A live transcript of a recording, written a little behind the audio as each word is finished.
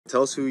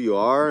tell us who you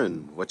are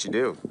and what you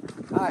do.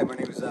 Hi, my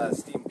name is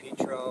Steve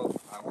Petro.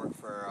 I work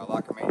for a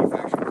locker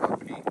manufacturing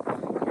company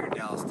here in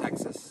Dallas,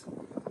 Texas.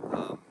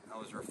 I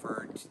was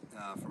referred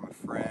from a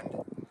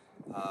friend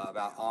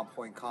about On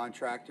Point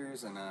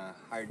Contractors and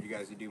hired you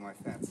guys to do my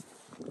fence.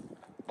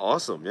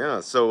 Awesome,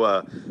 yeah.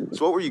 So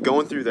what were you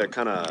going through that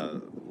kind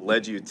of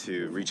led you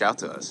to reach out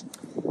to us?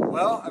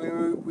 Well, I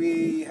mean,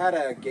 we had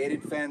a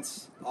gated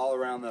fence all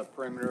around the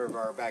perimeter of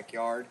our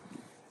backyard.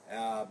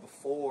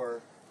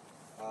 Before,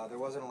 there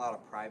wasn't a lot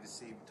of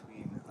privacy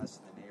between us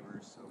and the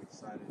neighbors, so we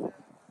decided to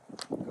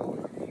go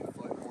with an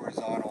 8-foot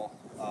horizontal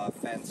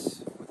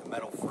fence with a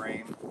metal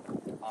frame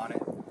on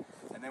it.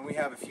 And then we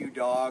have a few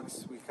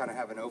dogs. We kind of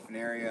have an open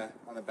area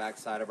on the back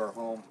side of our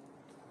home.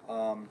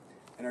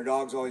 And our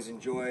dogs always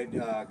enjoyed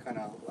kind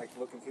of like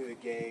looking through the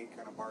gate,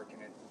 kind of barking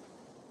at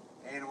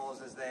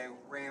animals as they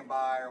ran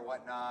by or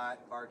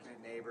whatnot, barking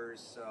at neighbors.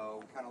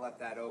 So we kind of left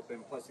that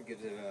open. Plus it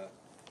gives it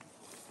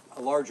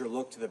a larger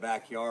look to the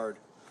backyard.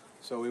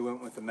 So we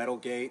went with the metal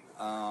gate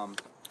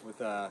with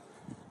a,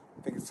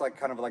 I think it's like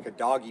kind of like a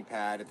doggy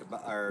pad at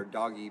or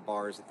doggy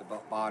bars at the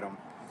bottom.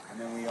 And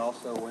then we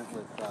also went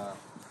with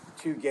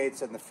 2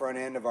 gates in the front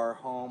end of our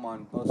home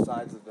on both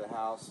sides of the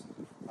house.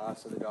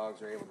 So the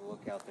dogs are able to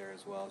look out there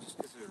as well. Just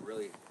gives it a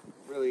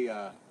really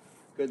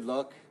good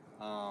look.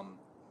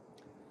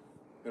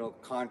 Little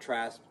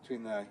contrast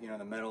between the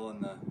the metal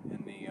and the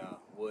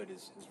wood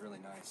is really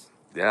nice.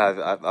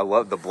 Yeah, I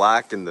love the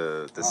black and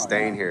the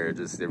stain here.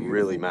 It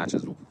really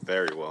matches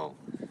very well.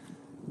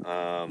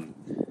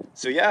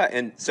 So yeah,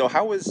 and so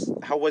how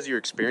was your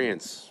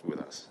experience with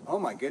us? Oh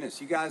my goodness,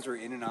 you guys were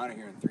in and out of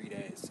here in 3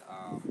 days.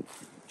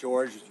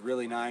 George was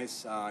really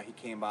nice. He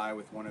came by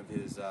with one of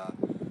his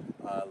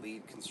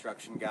lead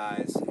construction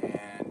guys,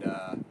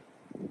 and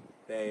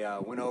they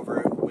went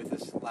over it with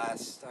us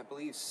last, I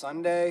believe,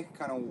 Sunday.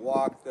 Kind of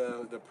walked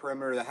the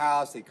perimeter of the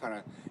house. They kind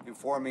of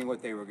informed me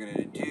what they were going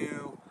to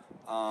do,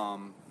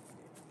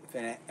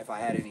 if I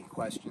had any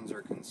questions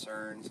or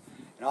concerns,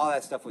 and all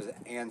that stuff was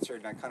answered.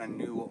 And I kind of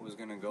knew what was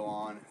going to go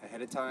on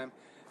ahead of time.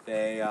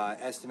 They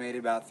estimated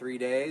about 3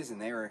 days, and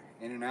they were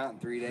in and out in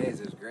 3 days.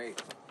 It was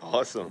great.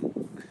 Awesome.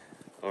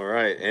 All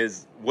right.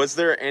 Was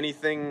there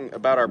anything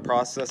about our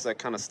process that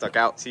kind of stuck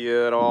out to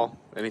you at all?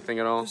 Anything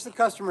at all? Just the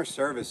customer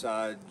service.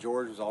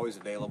 George was always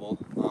available.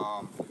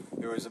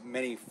 There was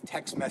many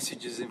text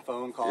messages and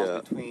phone calls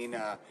between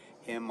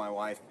him, my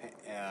wife,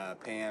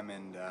 Pam,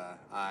 and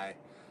I.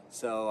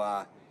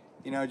 So,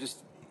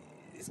 just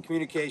his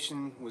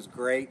communication was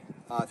great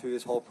through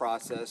this whole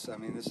process. I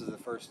mean, this is the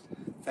first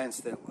fence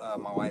that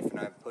my wife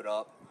and I put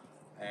up,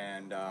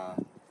 and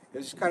it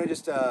was kind of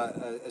just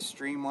a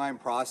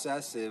streamlined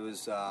process. It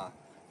was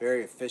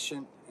very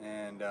efficient,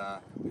 and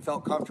we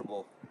felt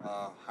comfortable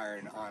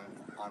hiring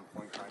on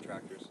point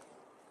contractors.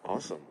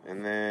 Awesome.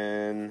 And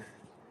then,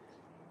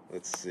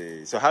 let's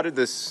see. So how did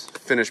this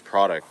finished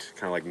product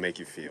kind of like make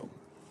you feel?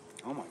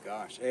 Oh my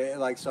gosh!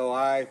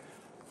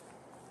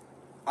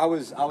 I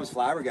was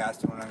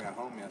flabbergasted when I got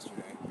home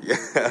yesterday.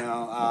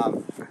 Yeah.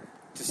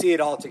 To see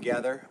it all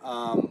together.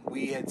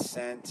 We had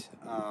sent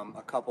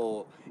a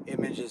couple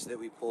images that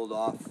we pulled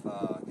off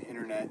the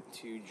internet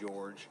to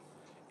George,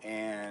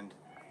 and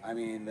I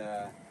mean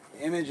the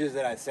images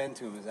that I sent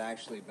to him is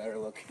actually better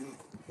looking,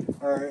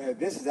 or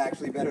this is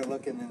actually better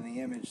looking than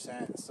the image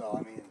sent. So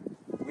I mean,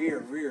 we are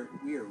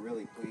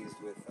really pleased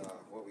with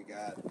what we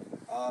got.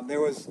 There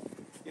was,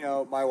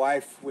 my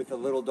wife with the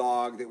little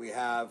dog that we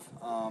have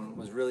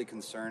was really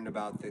concerned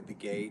about the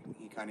gate.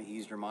 He kind of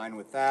eased her mind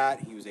with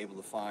that. He was able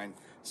to find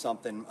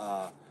something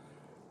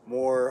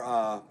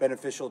more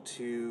beneficial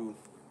to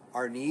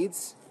our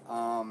needs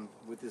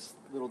with this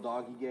little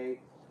doggy gate.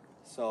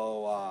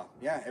 So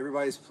yeah,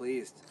 everybody's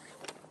pleased.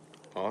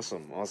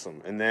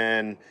 Awesome. And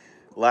then,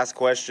 last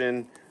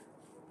question.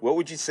 What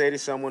would you say to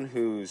someone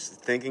who's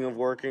thinking of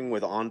working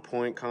with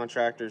on-point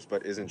contractors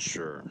but isn't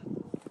sure?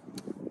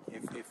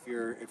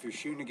 If you're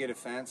shooting to get a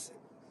fence,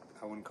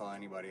 I wouldn't call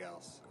anybody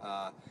else.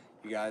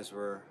 You guys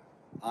were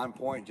on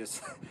point,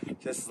 just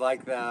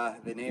like the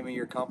name of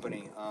your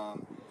company.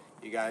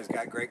 You guys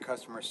got great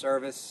customer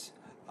service,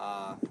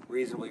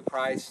 reasonably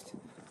priced,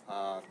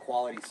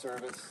 quality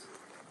service,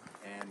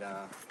 and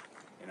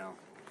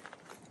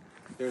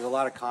there's a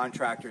lot of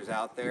contractors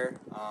out there,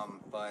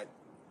 but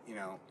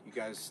you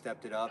guys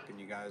stepped it up, and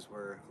you guys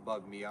were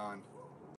above and beyond.